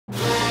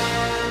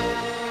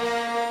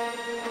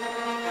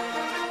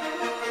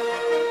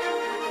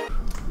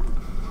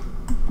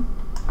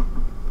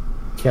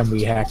Can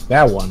we hack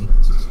that one?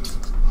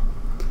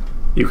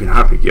 You can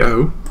have a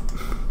go.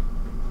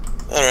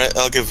 Alright,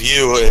 I'll give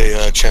you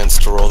a chance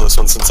to roll this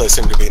one since I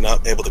seem to be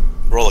not able to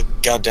roll a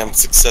goddamn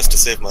success to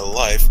save my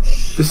life.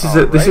 This is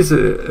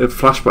a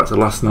flashback to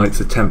last night's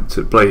attempt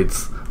at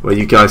Blades, where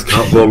you guys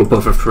can't roll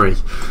above a 3.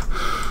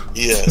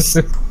 Yes.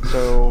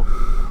 So,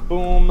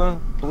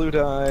 boom, blue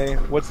die.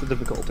 What's the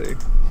difficulty?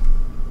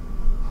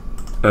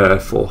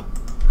 4.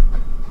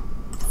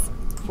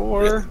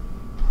 4. Yeah.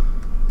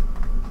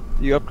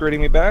 You upgrading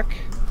me back?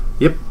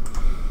 Yep.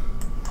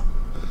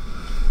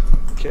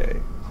 Okay.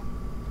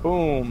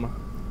 Boom.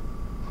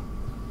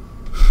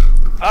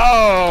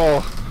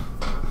 Oh!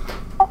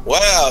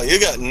 Wow, you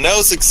got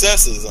no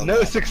successes on No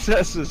that.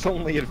 successes,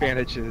 only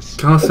advantages.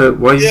 Carter,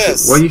 why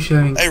are you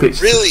sharing I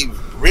pictures?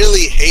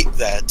 really hate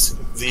that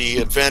the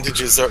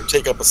advantages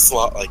take up a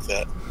slot like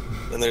that,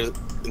 and they're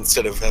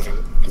instead of having.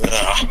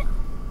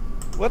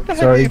 What the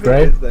heck Sorry, even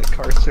Gray? is that,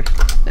 Carter?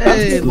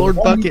 Hey, Lord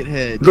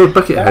Buckethead. Lord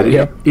Buckethead,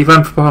 Yep. he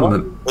ran for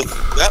Parliament. With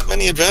that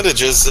many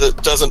advantages, it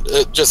doesn't.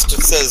 It just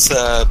says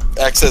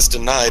access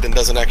denied and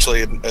doesn't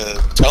actually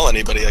tell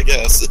anybody. I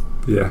guess.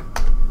 Yeah.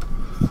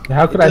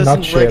 How could It I not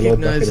doesn't share Lord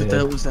recognize that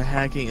that Buckethead? was a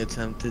hacking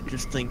attempt. It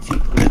just thinks you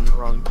put in the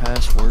wrong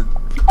password.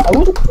 I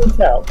would point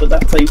out that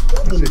that's a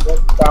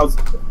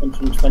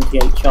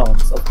 1,128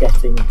 chance of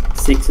getting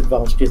 6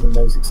 advantages and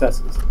no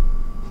successes.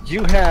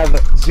 You have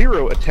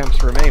 0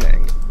 attempts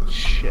remaining.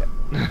 Shit.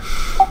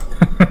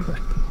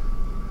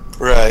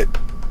 Right.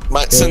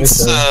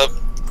 Since it's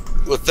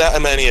with that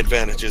many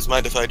advantages,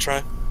 mind if I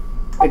try?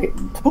 Okay,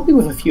 probably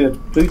with a few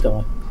blue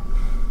die.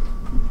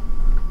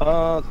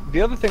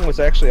 The other thing was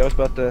actually I was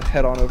about to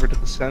head on over to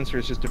the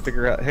sensors just to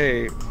figure out,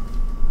 hey,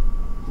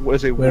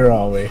 Where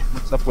are we?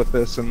 what's up with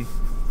this, and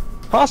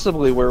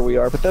possibly where we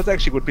are, but that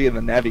actually would be in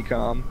the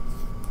Navicom.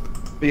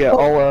 But yeah,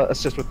 I'll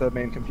assist with the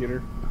main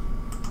computer.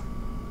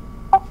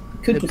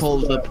 Could It just,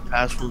 pulls up a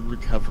password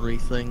recovery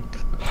thing.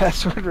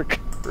 Password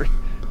recovery.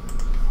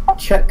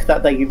 check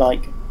that they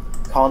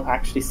can't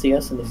actually see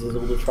us, and this is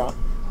all the trap.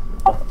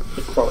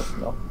 Just throw it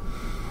from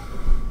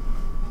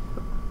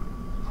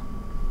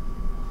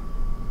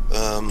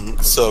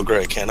So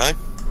Gray, can I?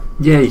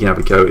 Yeah, you can have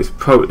a go. It's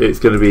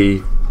going to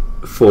be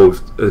 4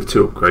 with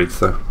 2 upgrades,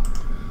 though.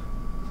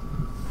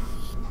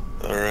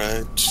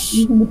 Alright.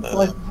 Even with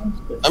 5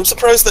 I'm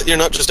surprised that you're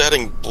not just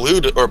adding blue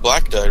or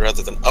black die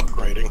rather than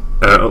upgrading.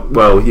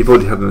 Well, you've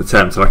already had an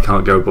attempt, and I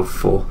can't go above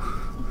 4.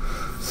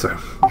 So.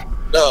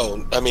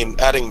 No, I mean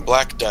adding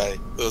black die.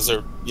 Those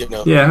are,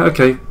 Yeah,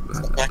 okay.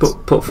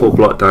 Put 4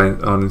 black die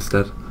on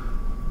instead.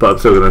 But I'm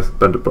still going to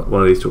spend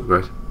one of these to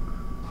upgrade.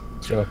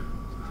 Sure.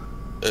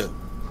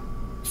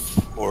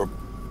 Or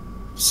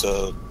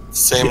so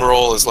same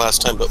roll as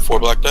last time, but 4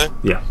 black die.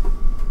 Yeah.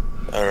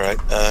 All right.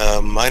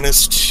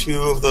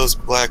 -2 of those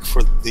black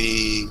for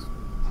the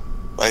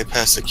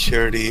bypass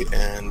security,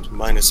 and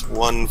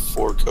 -1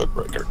 for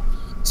codebreaker.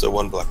 So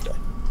 1 black die.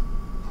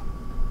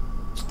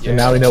 And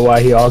now we know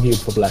why he argued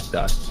for black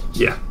die.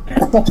 Yeah.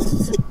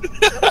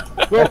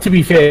 Well, to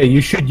be fair, you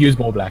should use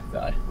more black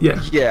die. Yeah.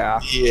 Yeah.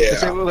 Yeah.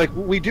 So,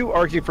 we do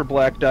argue for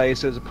black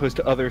dice as opposed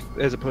to other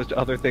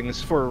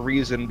things for a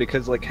reason,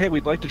 because hey,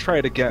 we'd like to try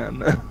it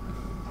again.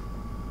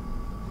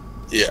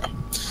 Yeah.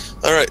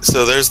 All right.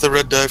 So there's the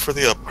red die for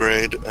the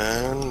upgrade,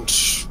 and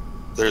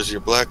there's your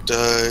black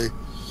die.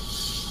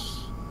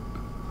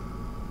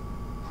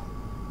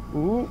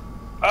 Ooh.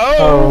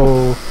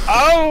 Oh.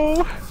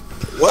 Oh.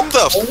 What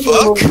the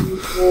fuck?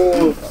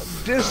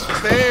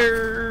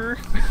 Despair.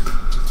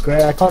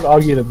 Gray, I can't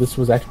argue that this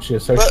was actually a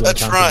social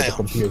But a encounter with a triumph.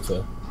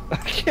 computer. I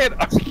can't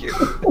argue.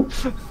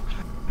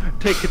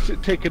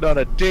 Take it on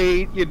a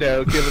date, give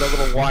it a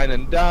little wine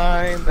and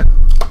dine.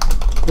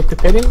 But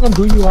depending on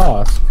who you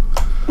ask.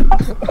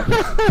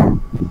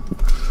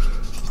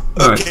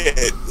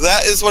 Okay,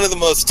 that is one of the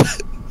most.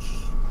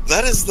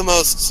 That is the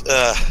most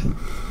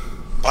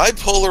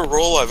bipolar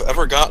roll I've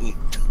ever gotten.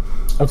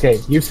 Okay,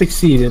 you've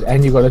succeeded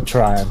and you got a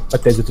triumph,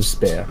 but there's a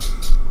despair.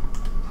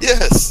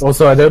 Yes.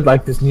 Also, I don't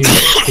like this new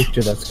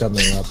picture that's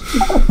coming up.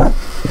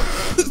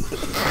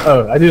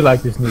 Oh, I do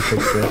like this new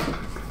picture.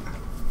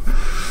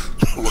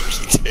 What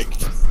do you think?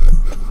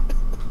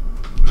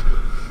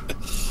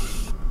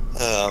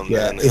 Oh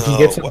Yeah, man, if you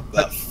get some- what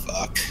the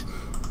fuck?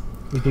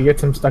 If you get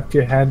some stuck to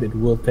your hand, it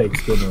will take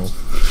skin off.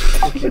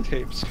 Okay,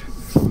 tapes.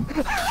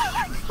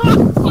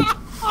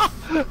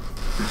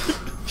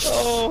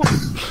 Oh.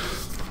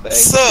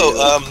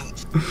 So,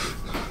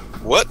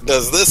 what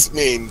does this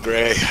mean,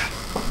 Gray?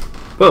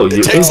 Well,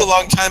 It takes a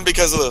long time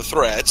because of the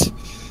threat,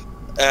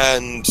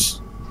 and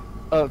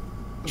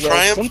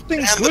triumph something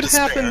and the good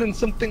despair. happened and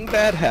something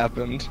bad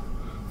happened.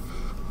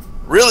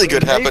 Really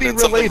good Maybe happened and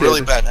something related.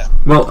 really bad happened.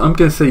 Well, I'm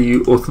going to say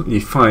you ultimately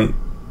find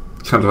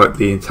kind of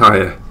the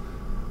entire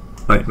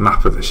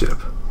map of the ship.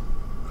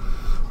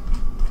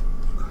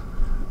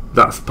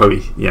 That's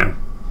probably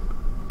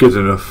good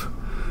enough.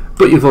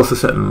 But you've also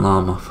set an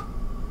alarm off.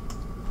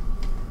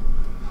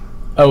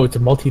 Oh, it's a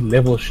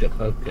multi-level ship.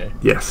 Okay.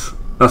 Yes,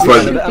 that's Yeah, why.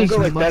 I'm It's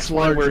going much that's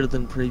why larger we're-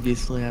 than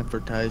previously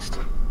advertised.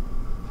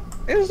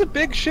 It is a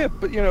big ship,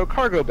 but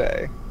cargo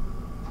bay.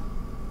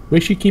 We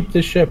should keep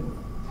this ship.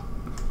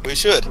 We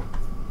should.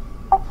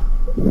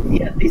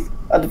 Yeah,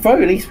 at the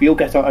very least, we all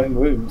get our own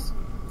rooms.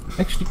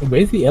 Actually,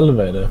 where's the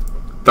elevator?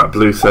 That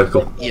blue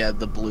circle. Yeah,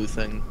 the blue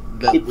thing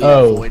that we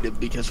Oh. avoided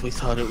because we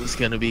thought it was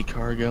gonna be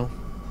cargo.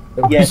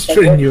 We Yes,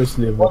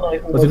 strenuously. It one I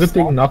was a almost good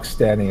thing saw. Nox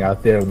standing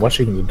out there and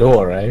watching the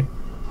door, eh?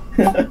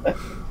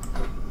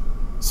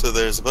 So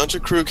there's a bunch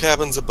of crew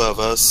cabins above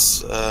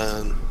us,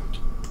 a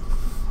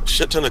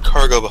shit ton of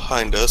cargo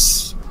behind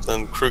us,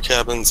 then crew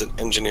cabins and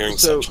engineering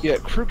So section. yeah,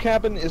 crew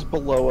cabin is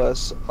below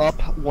us.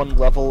 Up one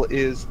level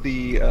is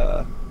the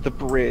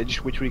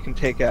bridge, which we can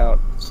take out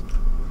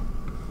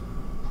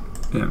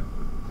Yeah.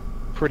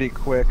 pretty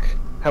quick.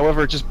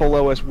 However, just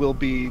below us will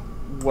be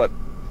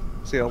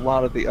a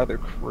lot of the other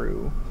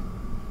crew.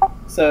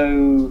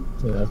 So,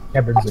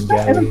 Cabins and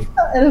galley. is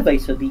that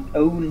elevator the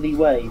only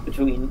way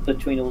between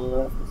all the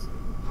levels?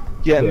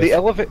 Yeah, and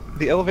Yes.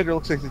 the elevator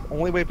looks like the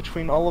only way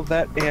between all of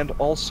that, and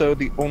also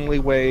the only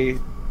way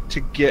to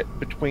get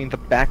between the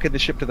back of the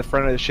ship to the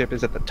front of the ship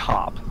is at the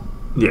top.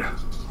 Yeah.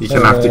 You're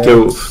gonna have to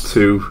go up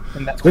to.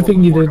 And that's Good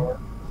thing you corridor. didn't.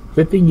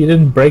 Good thing you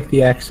didn't break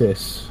the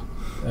access.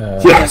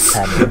 Yes!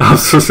 Panel. I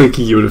was just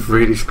thinking you would have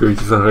really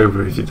screwed yourself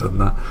over if you'd done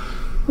that.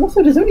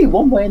 Also, there's only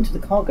one way into the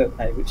cargo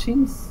bay, which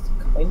seems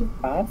kind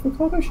of bad for a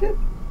cargo ship.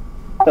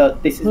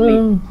 But this is me.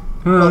 Well,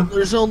 Well,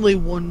 there's only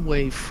one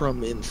way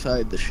from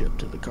inside the ship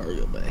to the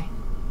cargo bay.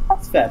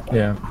 That's fair.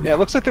 yeah. Yeah, it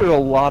looks like there's a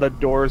lot of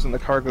doors in the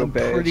cargo I'm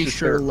bay. It's pretty just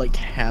sure there- like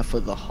half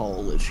of the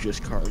hull is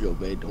just cargo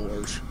bay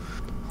doors.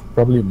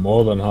 Probably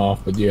more than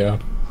half, but yeah.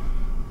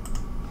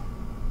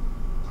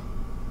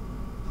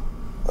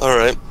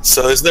 Alright,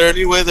 so is there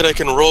any way that I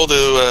can roll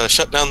to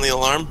shut down the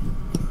alarm?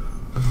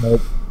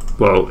 Nope.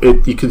 Well,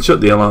 you can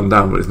shut the alarm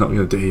down, but it's not going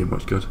to do you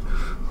much good.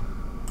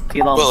 The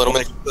alarm. Well, it'll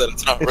make it that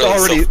it's not It's really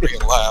already- so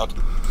freaking loud.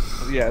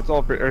 Yeah,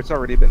 it's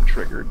already been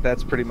triggered.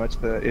 That's pretty much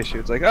the issue.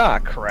 It's like,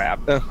 crap.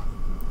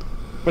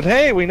 But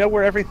hey, we know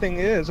where everything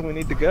is, and we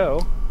need to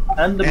go.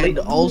 and the And big-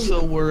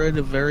 also, we're at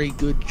a very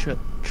good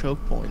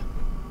choke point.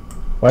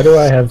 Why do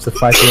I have the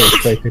fighter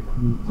freighter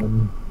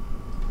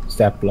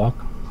stat block?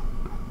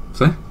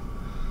 See?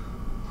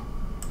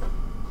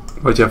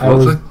 What'd you have I to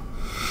was-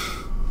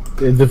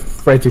 say? The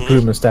freighter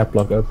crewman stat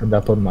block opened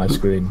up on my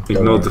screen. Don't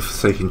Ignored the worry.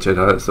 Forsaken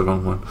Jedi, that's the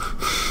wrong one.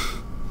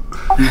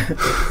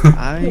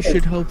 I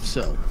should hope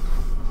so.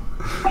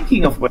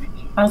 Speaking of which,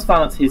 as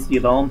Valance hears the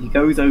alarm, he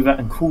goes over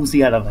and calls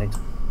the elevator.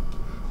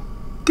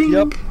 Ding!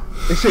 Yep.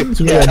 It's a good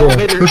Yeah, idea.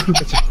 elevator.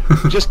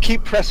 Just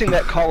keep pressing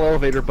that call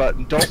elevator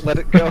button. Don't let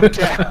it go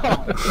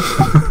down.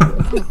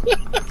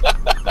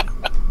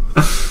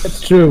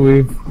 It's true.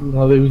 We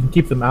can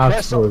keep them out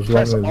press for as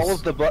press long all as.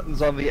 of the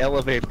buttons on the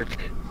elevator.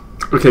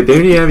 Okay, the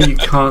only area you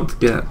can't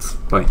get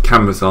like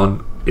cameras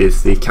on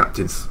is the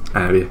captain's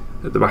area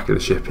at the back of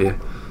the ship here.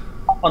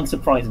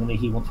 Unsurprisingly,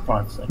 he wants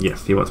privacy.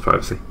 Yes, he wants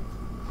privacy.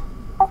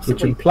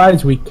 Which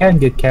implies we can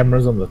get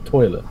cameras on the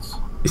toilets.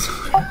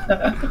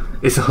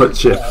 It's a hut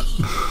ship.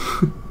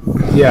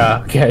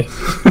 Yeah. Okay.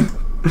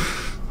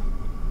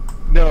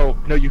 No,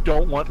 you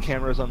don't want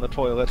cameras on the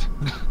toilet.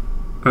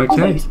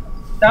 Okay. Is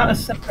that a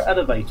separate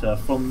elevator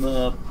from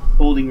the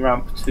boarding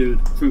ramp to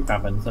the crew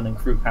cabins, and then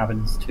crew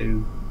cabins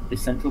to the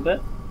central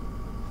bit?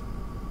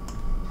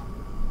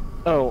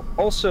 Oh,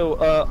 also,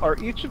 are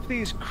each of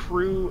these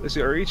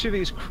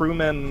crewmen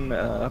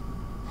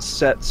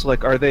sets,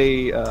 like, are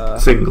they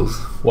Singles.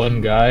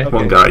 One guy. Okay.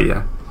 One guy,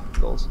 yeah.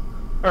 singles?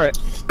 All right.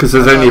 Because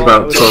there's only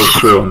Well, about 12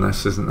 crew on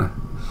this, isn't there?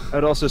 I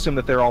would also assume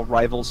that they're all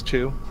rivals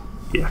too.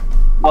 Yeah.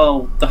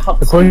 Well, the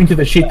huts According to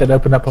the sheet that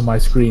opened up on my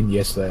screen,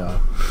 yes, they are.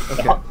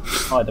 the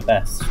huts are the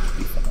best. to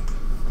be fair.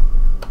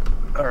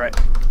 All right.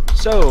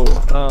 So,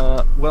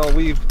 well,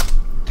 we've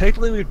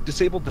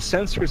disabled the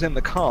sensors and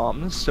the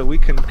comms, so we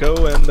can go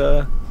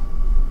and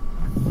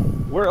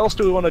where else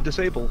do we want to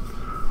disable?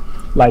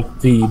 Like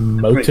the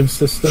motive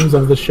systems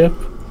of the ship.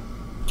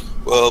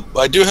 Well,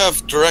 I do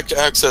have direct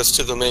access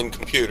to the main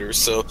computer,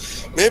 so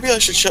maybe I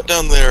should shut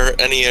down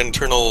any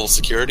internal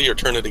security or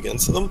turn it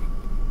against them.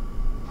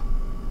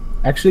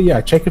 Actually, yeah.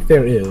 Check if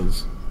there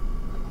is.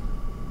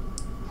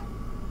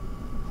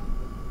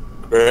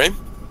 Right?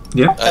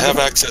 Yeah? I have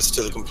access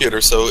to the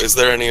computer, so is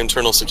there any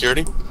internal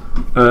security?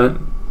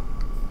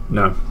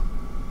 No.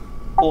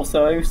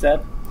 Also,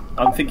 Seb,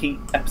 I'm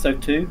thinking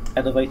episode 2,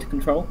 elevator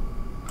control.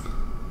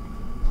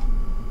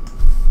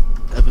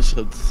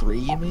 Episode 3,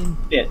 you mean?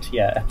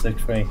 Yeah, episode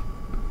 3.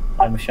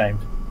 I'm ashamed.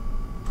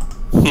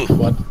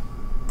 What?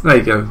 There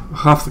you go.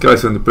 Half the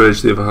guys are on the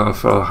bridge, the other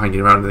half are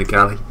hanging around in the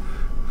galley.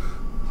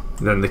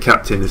 And then the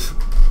captain is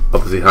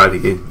obviously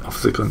hiding in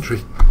officer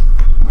country.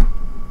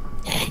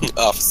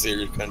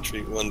 Officer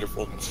country,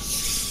 wonderful.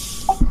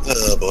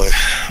 Oh boy.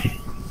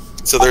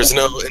 So there's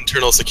no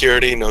internal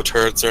security, no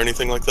turrets or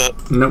anything like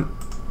that? No.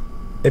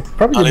 They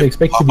probably Are didn't they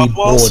expect to be pop-up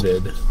walls?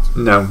 boarded.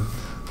 No.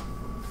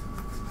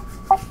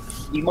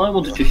 You might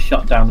want to just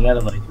shut down the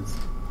elevators.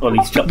 Or at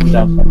least shut them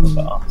down from the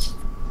start.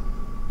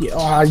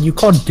 Yeah, you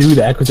can't do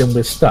that because then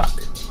we're stuck.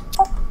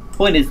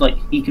 Point is, like,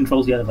 he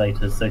controls the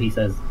elevators, so he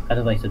says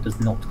elevator does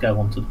not go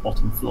onto the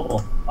bottom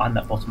floor, and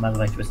that bottom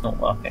elevator is not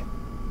working.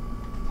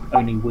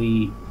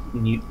 only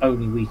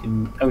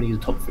the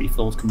top 3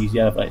 floors can use the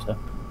elevator.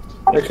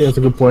 Actually, that's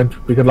a good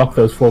point. We could lock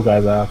those 4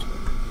 guys out.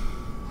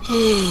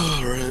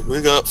 Alright,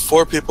 we got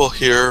 4 people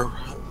here.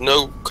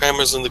 No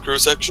cameras in the crew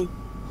section?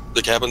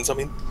 The cabins, I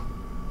mean?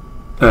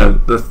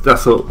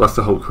 That's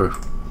the whole crew,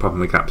 apart from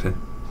the captain.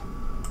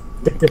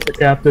 It's the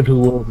captain who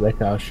will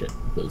wreck our ship.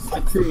 Because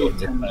The crew of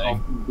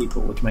 10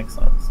 people, which makes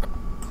sense.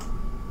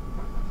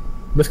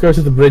 let's go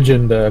to the bridge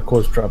and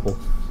cause trouble.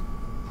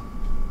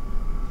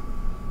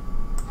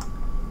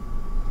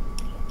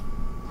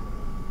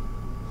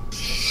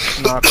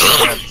 Not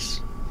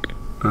sense.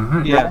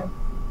 Alright. Yeah.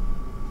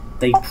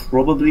 They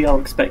probably are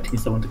expecting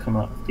someone to come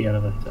out of the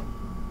elevator.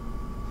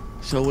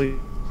 So we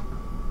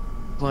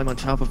climb on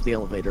top of the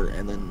elevator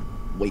and then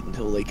wait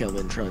until they come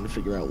in, trying to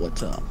figure out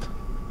what's up.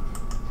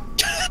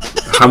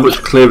 How much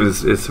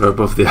clearance is there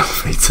above the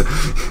elevator?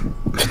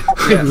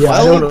 Yeah,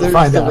 I well, don't there's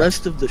find the out.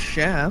 rest of the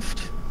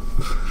shaft.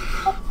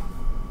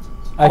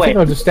 I Wait. think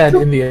I'll just stand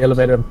in the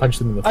elevator and punch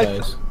them in the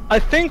face. I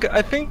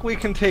think we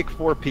can take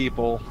 4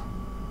 people.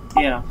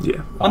 Yeah.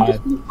 Yeah. I'm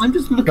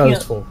just looking Those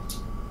at 4.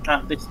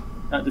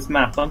 this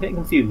map. I'm getting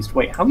confused.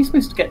 Wait, how are we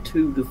supposed to get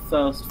to the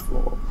first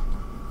floor?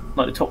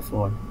 Like the top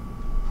floor?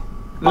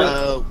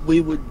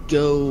 We would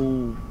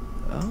go.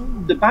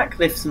 The back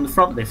lifts and the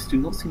front lifts do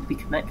not seem to be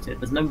connected.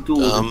 There's no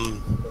door.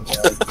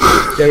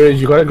 There is,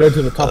 you gotta go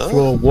to the top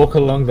floor, walk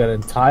along that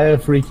entire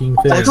freaking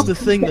thing. That's the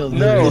thing, though. No,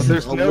 There isn't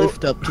there's a no-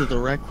 lift up to the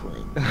rec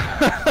room.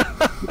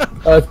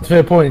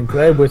 Fair point,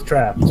 Greg was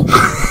trapped. No,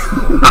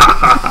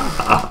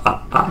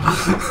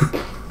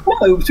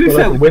 to be Well,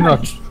 fair, we're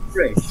not.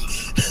 bridge.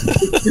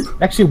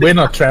 Actually, we're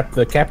not trapped.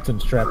 The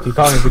captain's trapped. He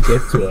can't even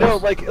get to us. No,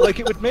 like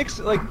it would make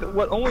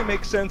what only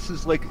makes sense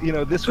is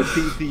this would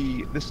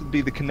be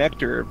the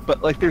connector,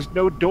 but like there's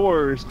no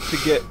doors to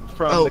get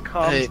from the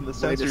comms and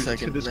the wait a sensors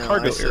second. to this No,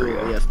 cargo I see what we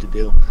area. have to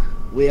do.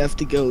 We have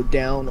to go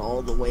down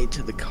all the way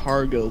to the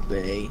cargo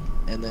bay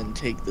and then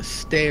take the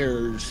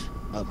stairs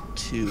up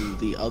to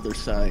the other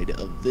side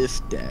of this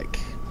deck.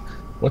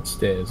 What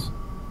stairs?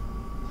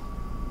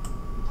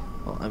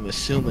 Well, I'm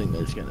assuming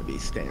there's going to be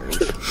stairs.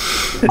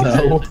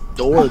 No. There's a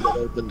door that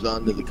opens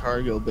onto the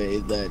cargo bay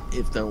that,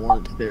 if there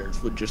weren't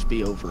stairs, would just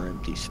be over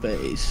empty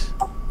space.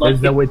 Like,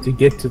 There's no way to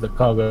get to the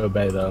cargo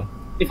bay, though.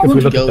 if if we we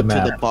We look go at to the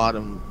the map.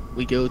 bottom.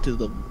 We go to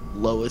the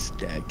lowest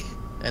deck,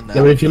 and Yeah,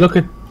 but if you look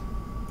at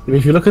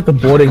the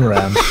boarding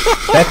ramp,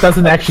 that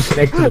doesn't actually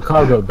connect to the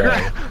cargo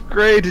bay.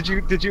 Gray, did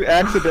you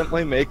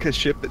accidentally make a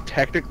ship that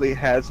technically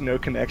has no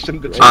connection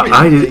between?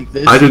 I You didn't- make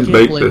this, I you didn't can't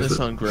make blame this. this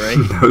on Gray.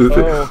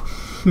 No,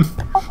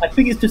 Oh, I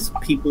think it's just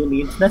people on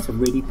the internet are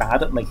really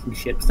bad at making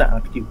ships that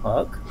actually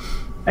work.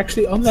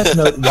 Actually, on that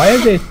note, why are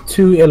there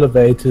 2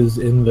 elevators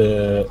in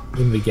the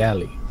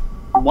galley?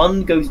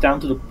 One goes down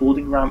to the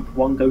boarding ramp,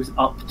 one goes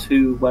up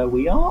to where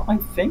we are, I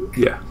think.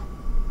 yeah.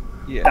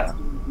 yeah. That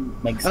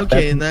makes sense.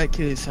 Okay, in that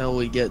case, how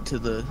we get to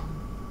the...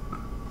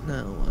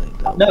 No, I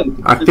don't. No,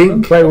 I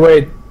think-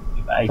 Wait.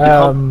 you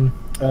can't read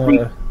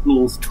Uh,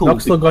 rules tools.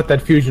 Nox still got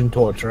that fusion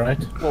torch,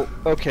 right? Well,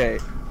 okay.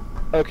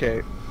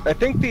 I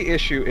think the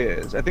issue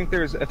is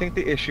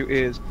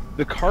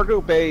the cargo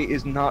bay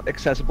is not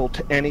accessible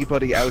to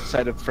anybody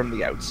from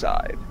the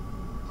outside.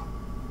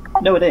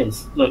 No, it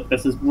is. Look,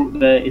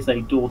 there is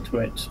a door to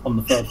it on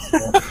the first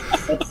floor.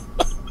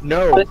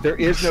 No, there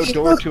is no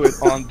door to it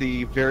on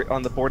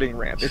the boarding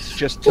ramp. It's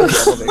just to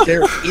the elevator.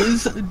 There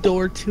is a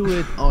door to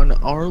it on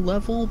our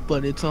level,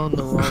 but it's on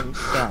the wrong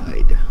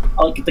side.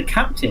 Like the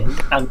captain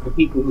and the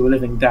people who are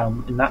living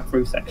down in that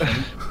crew section,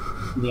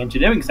 in the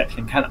engineering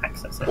section, can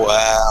access it.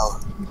 Wow.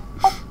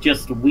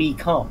 Just we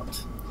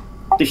can't.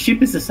 The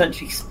ship is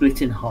essentially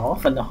split in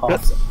half, and the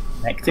halves are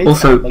connected.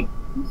 Also- and make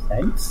no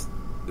sense.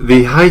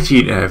 The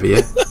hygiene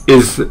area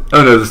is. Oh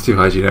no, there's 2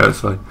 hygiene areas.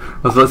 Fine.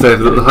 I was about to say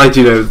the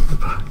hygiene area.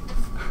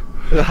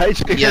 The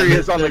hygiene area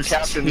is on the there's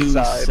captain's two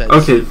side. sets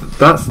Okay, of-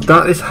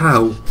 that is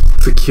how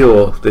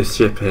secure this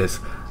ship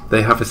is.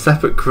 They have a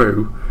separate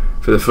crew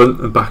for the front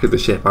and back of the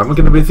ship. I'm going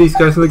to move these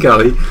guys in the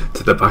galley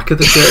to the back of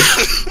the ship.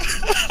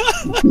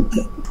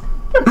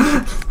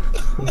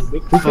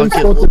 Fuck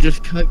it, we'll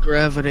just cut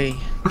gravity,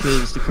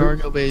 because the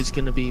cargo bay is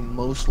going to be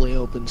mostly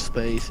open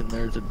space, and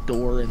there's a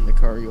door in the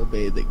cargo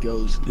bay that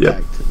goes Yeah.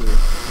 back to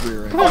the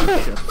rear end of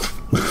the ship.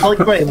 Like,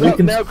 great. We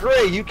can- Now,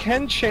 Gray, you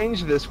can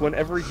change this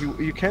whenever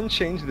you can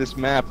change this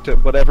map to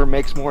whatever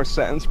makes more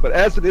sense. But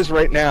as it is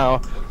right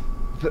now,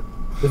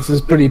 This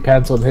is pretty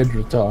pants on head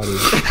retarded.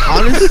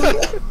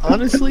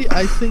 Honestly,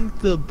 I think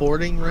the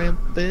boarding ramp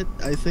bit,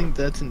 I think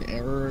that's an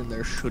error, and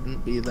there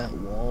shouldn't be that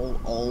wall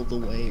all the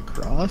way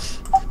across.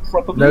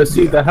 Probably. No,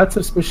 see, the Huts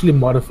especially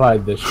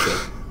modified this ship.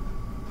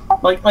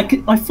 Like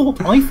I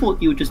thought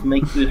you would just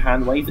make the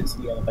hand wave and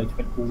the elevator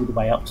went all the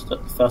way up to the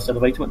first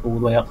elevator went all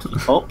the way up to the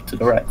top to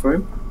the rec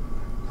room.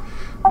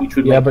 Which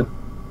would Yeah, make, but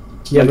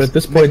at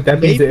this point, that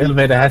means the Maybe-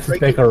 elevator has to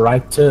take a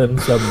right turn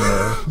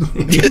somewhere.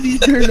 Maybe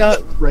these are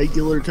not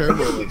regular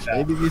turbo lifts.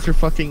 Maybe these are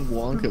fucking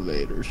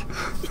Wonkavaders.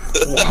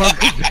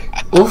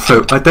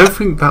 Also, I don't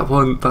think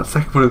that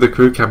second one of the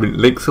crew cabin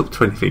links up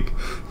to anything.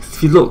 It's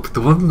if you look, the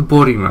one on the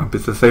boarding ramp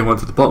is the same one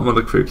to the bottom of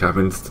the crew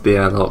cabins, to the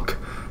airlock,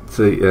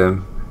 to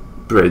the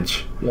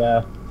bridge.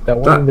 Yeah. That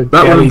one, the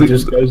that galley one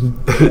just goes.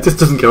 it just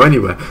doesn't go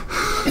anywhere.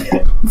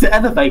 It's an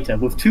elevator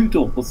with 2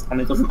 doors, and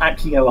it doesn't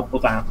actually go up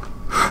or down.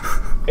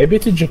 Maybe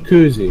it's a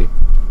jacuzzi.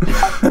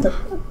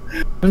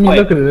 I mean, Wait.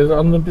 look at it.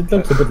 It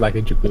looks a bit like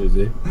a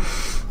jacuzzi.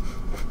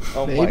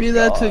 Oh my Maybe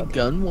that's a God.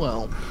 gun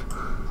well.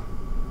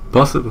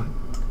 Possibly.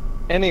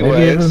 Maybe whoever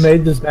Anyways,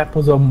 made this map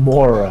was a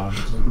moron.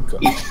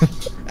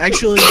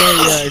 Actually,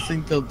 no, yeah, I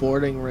think the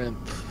boarding ramp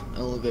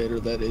elevator,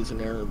 that is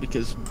an error,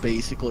 because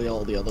basically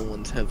all the other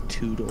ones have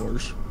 2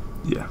 doors.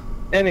 Yeah.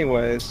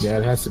 anyways, Yeah,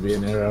 it has to be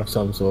an error of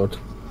some sort.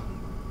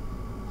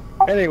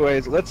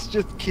 anyways, let's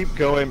just keep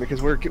going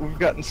because we've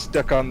gotten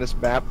stuck on this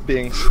map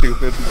being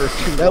stupid for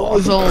too That long.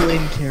 was all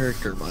in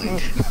character,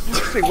 mind.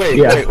 Wait,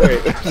 Yeah.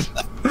 wait.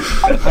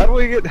 How do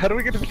we get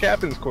to the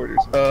captain's quarters?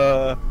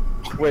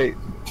 Wait,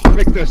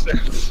 makes no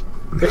sense.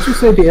 Let's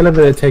just say the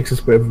elevator takes us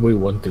wherever we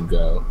want to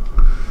go.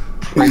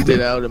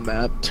 Printed out a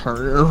map, turn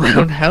it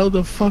around. How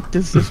the fuck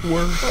does this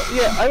work? Well,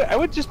 yeah, I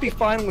would just be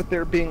fine with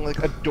there being like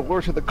a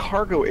door to the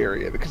cargo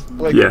area because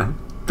like Yeah.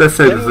 Let's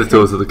say Then there's we the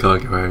doors of the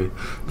cargo area.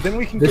 then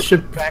we can This get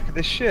ship- back to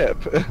the ship.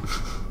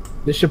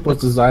 This ship was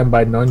designed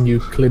by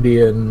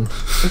non-Euclidean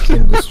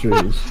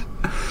industries.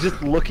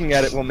 Just looking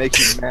at it will make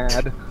you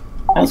mad.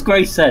 As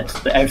Gray said,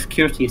 the air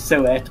security is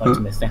so airtight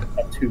in this, they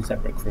have 2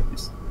 separate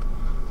crews.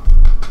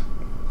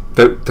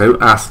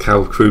 Don't ask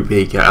how crew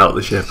B get out of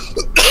the ship.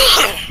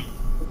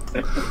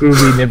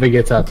 Ruby never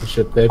gets out the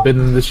ship. They've been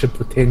in the ship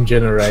for 10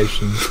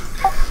 generations.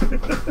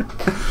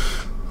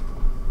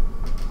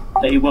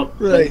 They were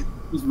Right.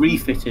 these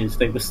refitters.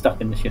 They were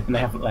stuck in the ship and they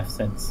haven't left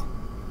since.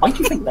 Why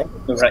do you think they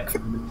got the wreck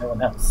from them and no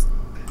one else?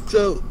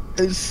 So,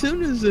 as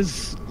soon as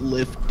this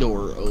lift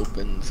door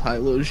opens,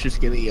 Hilo's just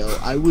gonna yell,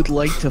 "I would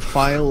like to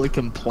file a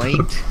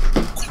complaint."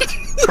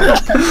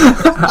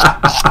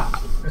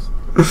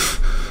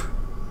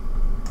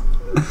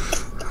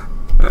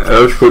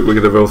 At which point we're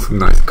going to roll some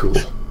nice cool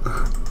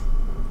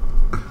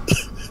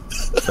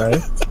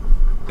Sorry?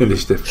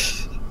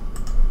 initiative.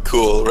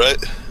 Cool, right?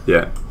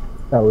 Yeah.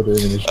 That would do an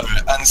initiative.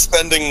 I'm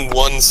spending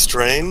 1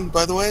 strain,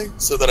 by the way,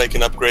 so that I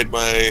can upgrade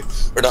my...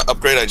 Or not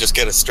upgrade, I just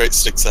get a straight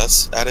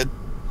success added.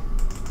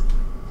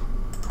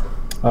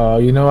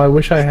 You know, I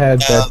wish I had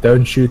that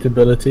don't shoot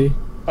ability.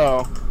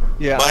 Oh,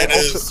 yeah. Mine I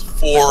also, is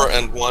 4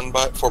 and 1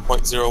 by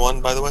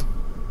 4.01, by the way.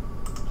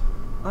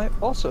 I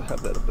also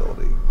have that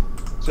ability.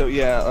 So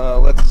yeah,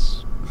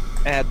 let's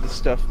add the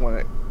stuff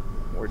when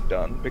we're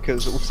done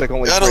because it looks like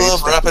only. Gotta Gray's love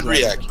stuff rapid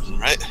is added. reaction,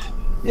 right?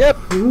 Yep,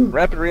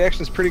 rapid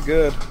reaction is pretty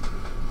good.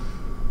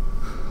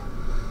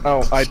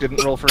 Oh, I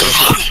didn't roll for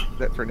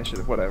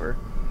initiative. Whatever.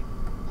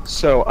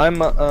 So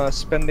I'm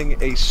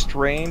spending a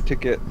strain to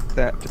get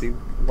that to be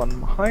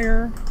 1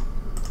 higher.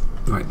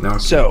 Right, now I can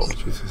So,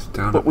 reduce this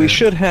down a But we bit.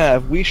 should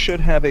have a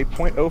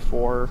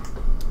 0.04,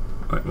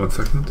 Right, 1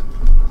 second.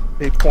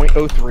 a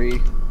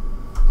 0.03,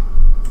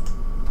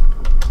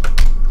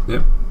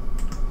 Yep.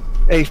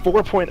 a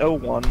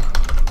 4.01,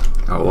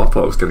 Oh, well, I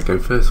thought I was going to go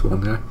first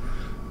one there.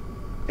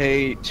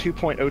 a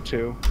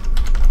 2.02,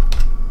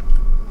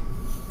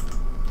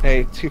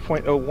 a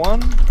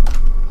 2.01,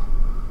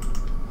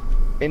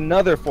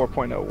 another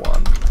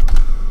 4.01.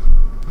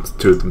 That's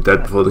 2 of them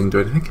dead before they can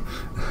do anything.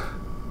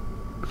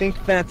 I think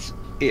that's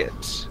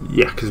it.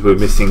 Yeah, because we're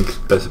missing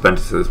those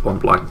appendices, 1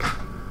 blank.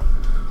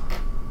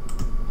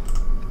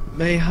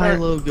 May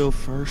Hilo go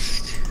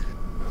first.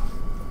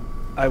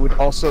 I would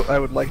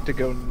like to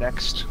go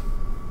next.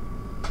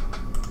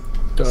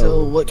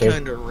 So, what okay.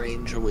 kind of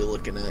range are we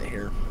looking at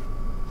here?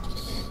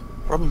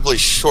 Probably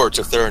short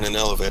if they're in an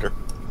elevator.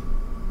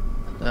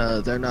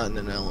 They're not in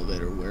an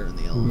elevator. We're in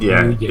the elevator.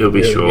 Yeah, You get it'll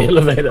be rid of the short.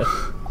 Elevator.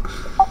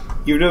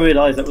 You do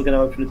realise that we're going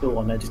to open the door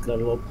and they're just going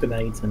to lob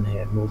grenades in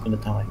here and we're all going to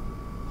die.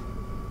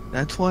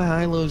 That's why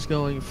Hilo's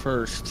going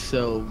first.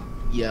 So,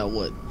 yeah,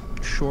 what?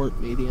 Short,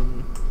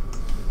 medium?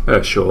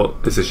 Short.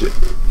 It's a ship.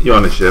 You're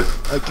on a ship.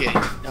 Okay.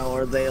 Now,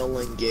 are they all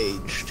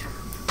engaged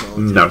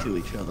relative No. to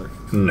each other?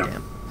 No.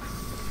 Damn.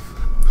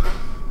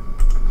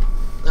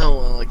 Oh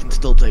well, I can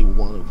still take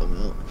one of them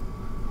out.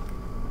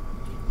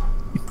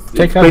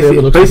 Take out the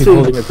other, looks like he's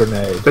holding a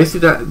grenade. Basically,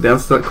 the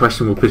answer to that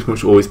question will pretty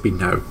much always be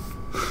no.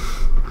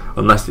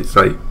 Unless it's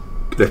like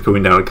they're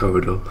coming down a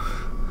corridor.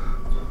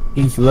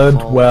 He's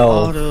learned All well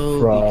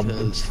auto from...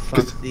 because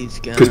fuck these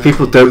guys. Because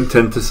people don't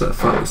tend to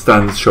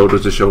stand shoulder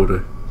to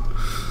shoulder.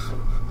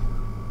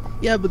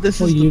 Yeah, but this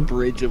Well, is the you-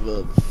 bridge of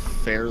a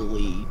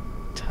fairly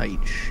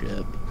tight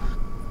ship.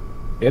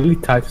 Fairly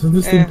tight. Isn't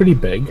this thing pretty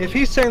big? If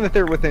he's saying that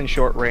they're within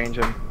short range,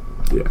 and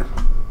Yeah.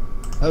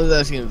 I was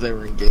asking if they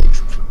were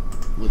engaged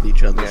with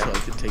each other Yeah. so I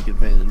could take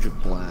advantage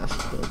of blast,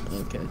 but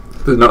okay.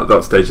 But not at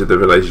that stage of the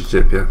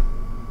relationship, yeah.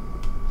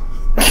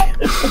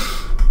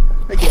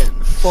 Again,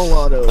 full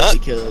auto Not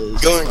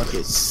because Going fuck to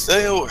it.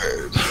 say a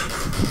word.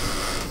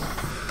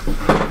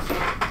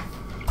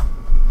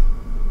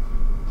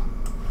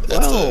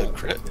 That's Well. a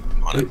crit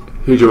on it.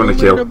 Who do you want to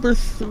Rumor kill? number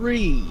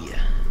 3.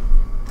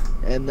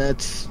 And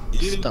that's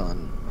You.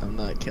 stun. I'm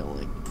not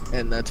killing.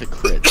 And that's a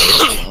crit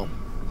as well.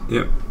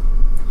 Yep.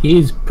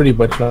 He's pretty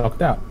much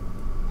knocked out.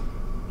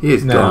 He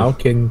is Now,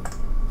 gone.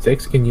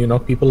 can you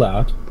knock people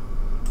out?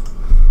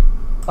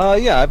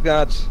 Yeah, I've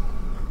got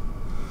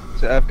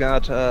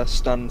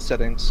stun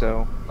settings,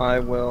 so I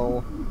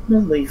will.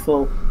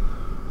 Non-lethal.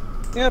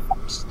 Yep,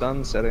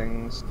 stun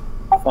settings.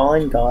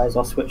 Fine, guys.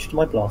 I'll switch to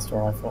my blaster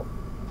rifle.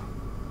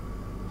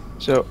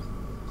 So,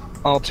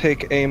 I'll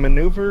take a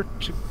maneuver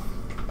to.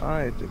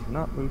 I did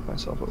not move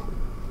myself over.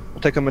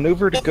 I'll take a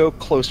maneuver to go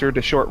closer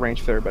to short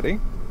range with everybody.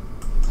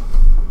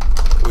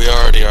 We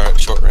already are at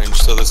short range,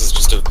 so this is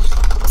just a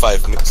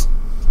 5 mix.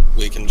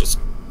 We can just.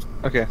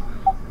 Okay.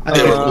 I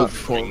would move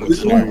forward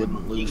so I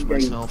wouldn't lose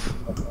myself.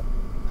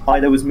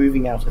 Ida was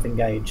moving out of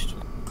engaged.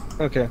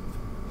 Okay.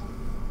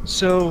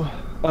 So,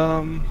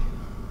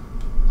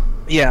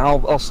 yeah,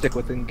 I'll stick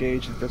with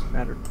engage. It doesn't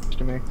matter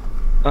to me.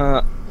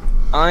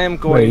 I am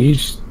going.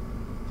 Wait,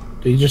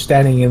 you're just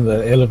standing in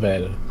the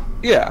elevator.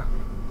 Yeah.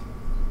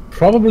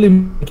 Probably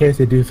in case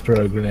they do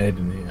throw a grenade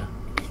in here.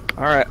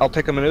 Alright, I'll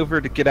take a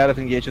maneuver to get out of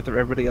engage with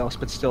everybody else,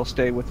 but still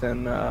stay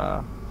within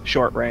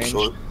short range.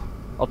 Short.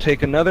 I'll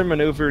take another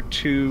maneuver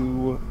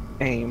to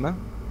aim. Then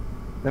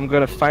I'm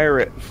going to fire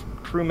at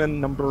crewman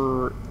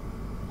number...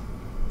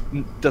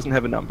 doesn't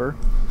have a number.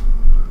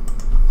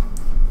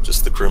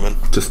 Just the crewman.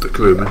 Just the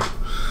crewman.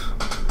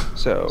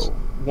 So,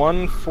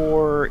 1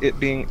 for it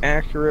being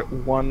accurate,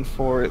 1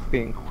 for it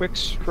being quick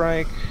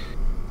strike,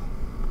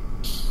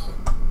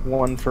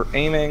 1 for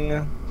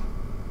aiming,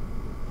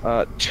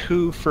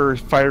 2 for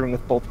firing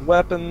with both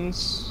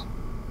weapons,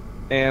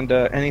 and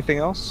anything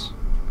else?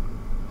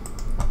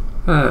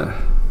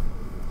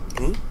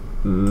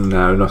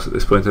 No, not at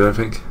this point, I don't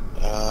think.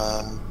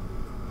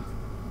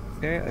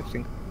 Okay, I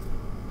think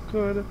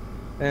good.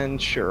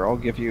 And sure, I'll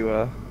give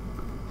you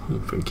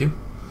Thank you.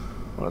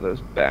 one of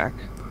those back.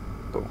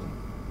 Boom.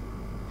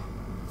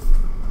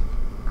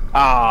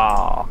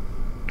 Ah.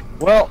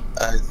 Well,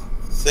 I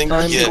think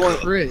I'm yeah. going-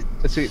 Crit.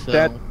 let's see. So-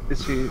 That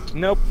is he.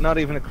 Nope, not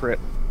even a crit.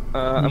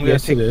 I'm going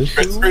Yes, to take it is.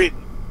 Crit 2. 3.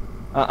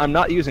 I'm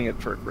not using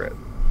it for a crit.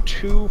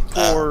 2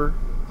 for,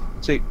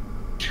 say,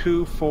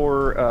 2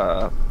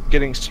 for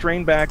getting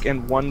strain back,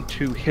 and 1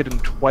 to hit him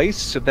twice.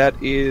 So that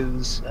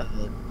is.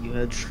 You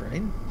had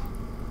strain?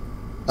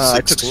 I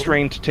took 16?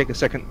 strain to take a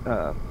second.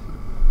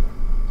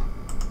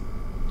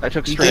 I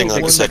took You strain Hang to on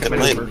take a a second,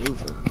 second wait.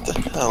 maneuver. What the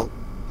hell?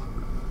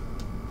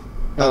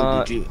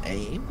 Oh, did you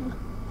aim?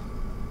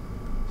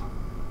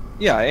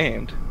 Yeah, I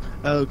aimed.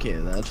 Okay,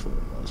 that's what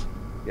it was.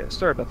 Yeah,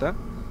 sorry about that.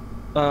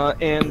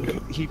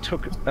 And he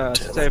took,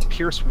 since I have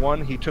Pierce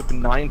 1, he took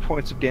 9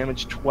 points of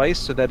damage twice,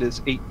 so that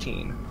is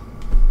 18.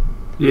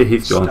 Yeah,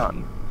 he's gone.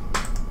 Stun.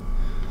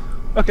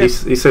 Okay.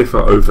 He's so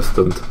far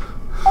overstunned.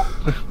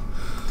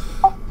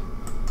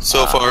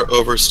 So far,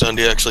 overstunned,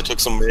 he actually took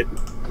some real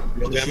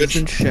This damage.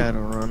 isn't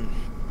Shadowrun.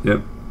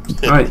 Yep.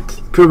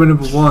 Right, crewman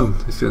number 1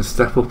 is going to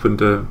step up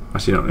and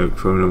actually not no,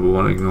 crewman number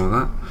 1, ignore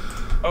that.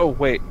 Oh,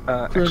 wait.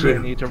 Actually, I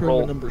need to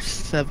roll. number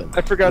 7.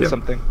 I forgot Yep.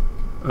 something.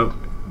 Oh,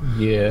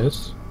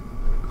 Yes.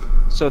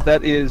 So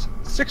that is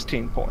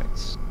 16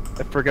 points.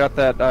 I forgot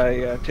that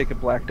I take a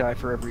black die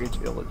for every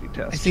agility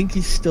test. I think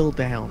he's still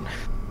down.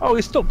 Oh,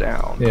 he's still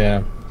down.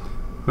 Yeah.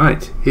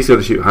 right, he's got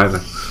to shoot higher.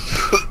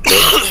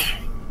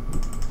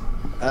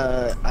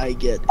 I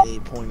get a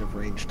point of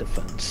range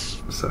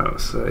defense. So,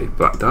 say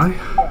black die.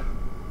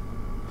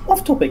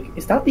 Off topic,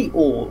 is that the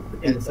orb in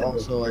the And center?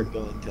 also I'm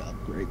going to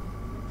upgrade.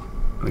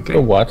 Okay.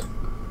 For what?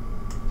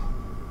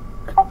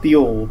 The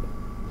orb.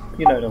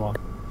 You know the one.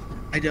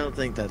 I don't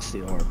think that's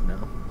the orb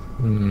now.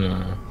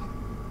 No.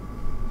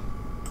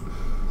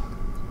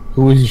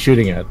 Who is he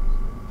shooting at?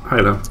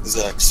 Hello.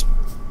 Zax.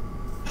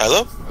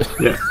 Hello?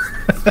 Yeah.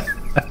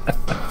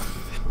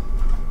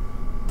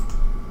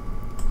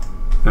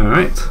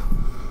 Alright.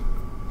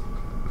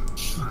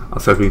 I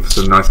was hoping for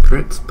some nice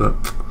crits, but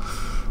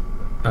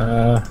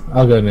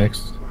I'll go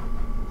next.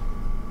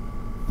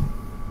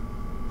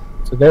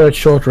 So they're at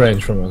short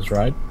range from us,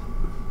 right?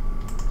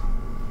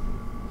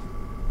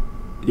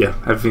 yeah,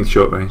 everything's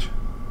short range.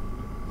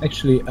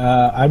 Actually,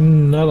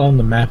 I'm not on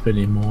the map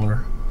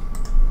anymore.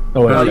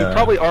 Oh, wait, Well, you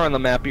probably are on the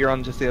map, but you're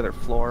on just the other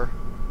floor.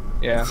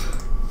 Yeah.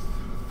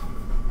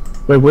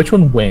 wait, which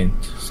one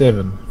went?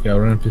 7. Okay, I'll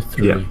run up to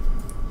 3. Yeah.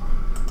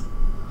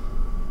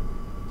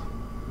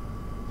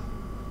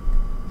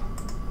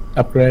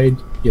 Upgrade?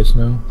 Yes,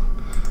 no?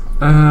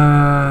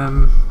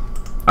 I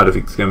don't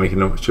think it's going to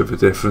make much of a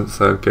difference,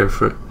 so go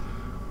for it.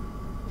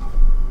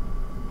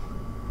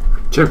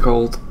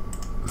 Chokehold.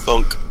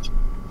 Funk.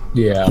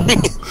 Yeah.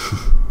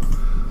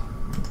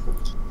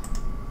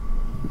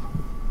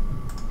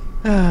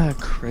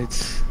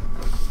 Crits.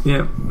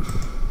 Yep.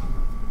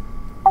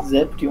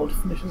 Zeb, do you want to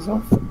finish us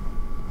off?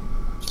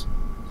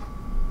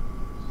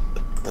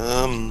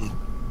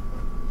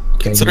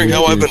 Considering Can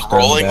you how I've do been stun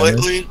rolling damage?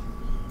 lately.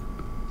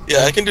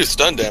 Yeah, I can do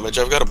stun damage.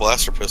 I've got a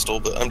blaster pistol,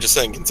 but I'm just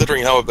saying,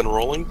 considering how I've been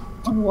rolling.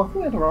 Oh, I thought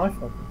you had a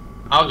rifle.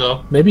 I'll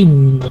go. Maybe.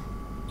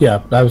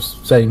 Yeah, I was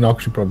saying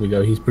Nox should probably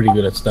go. He's pretty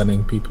good at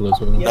stunning people as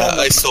well. Yeah.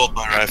 I sold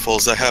my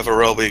rifles. I have a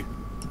Relby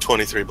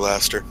 23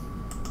 blaster.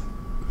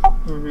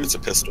 It's a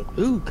pistol.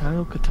 Ooh,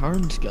 Kyle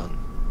Katarn's gun.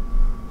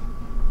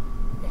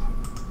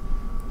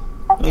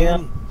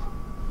 Yeah.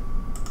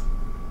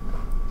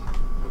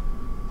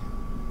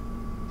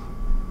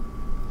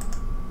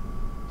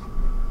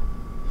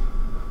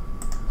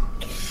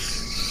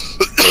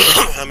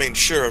 I mean,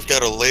 sure, I've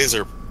got a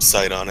laser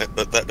sight on it,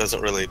 but that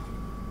doesn't really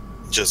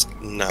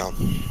no.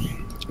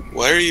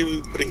 Why are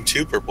you putting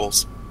 2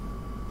 purples?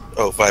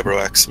 Oh,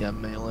 Vibro-X. Yeah,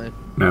 melee.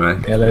 Melee.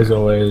 Melee's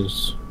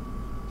always.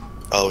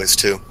 Always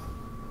 2.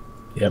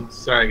 Yep.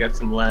 Sorry, I got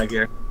some lag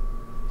here.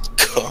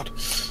 God.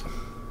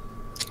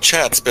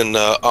 Chat's been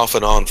off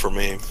and on for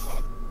me.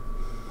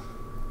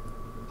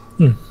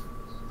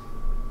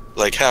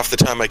 Like, half the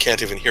time I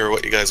can't even hear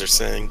what you guys are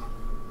saying.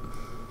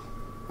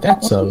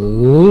 That's a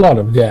lot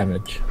of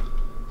damage.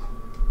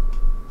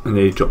 And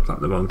he dropped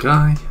out the wrong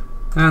guy.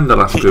 And the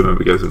last crew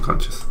member goes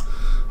unconscious.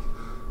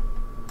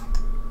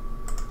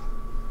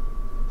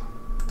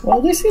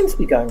 Well, this seems to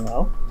be going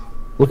well.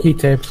 Wookie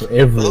tape for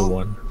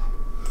everyone.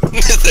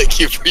 Thank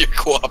you for your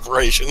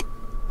cooperation.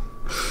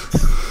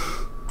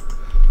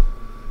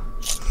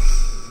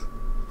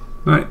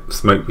 Right,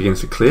 smoke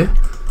begins to clear.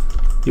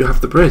 You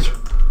have the bridge.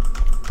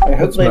 I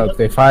hope they Smoke,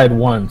 they fired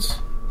once.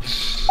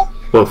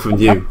 Well, from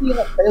you. How do you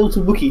not fail to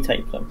Wookiee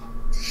tape them?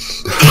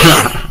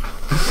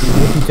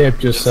 Wookie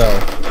taped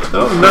yourself.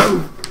 Oh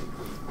no!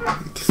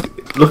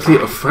 Luckily,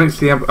 thanks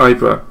to the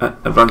eyebrow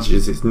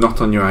advantages, it's not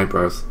on your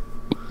eyebrows.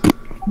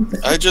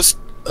 I just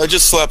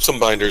slapped some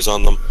binders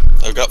on them.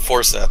 I've got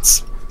 4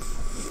 sets.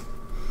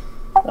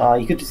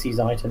 You could just use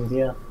items,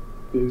 yeah.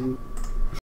 Boo.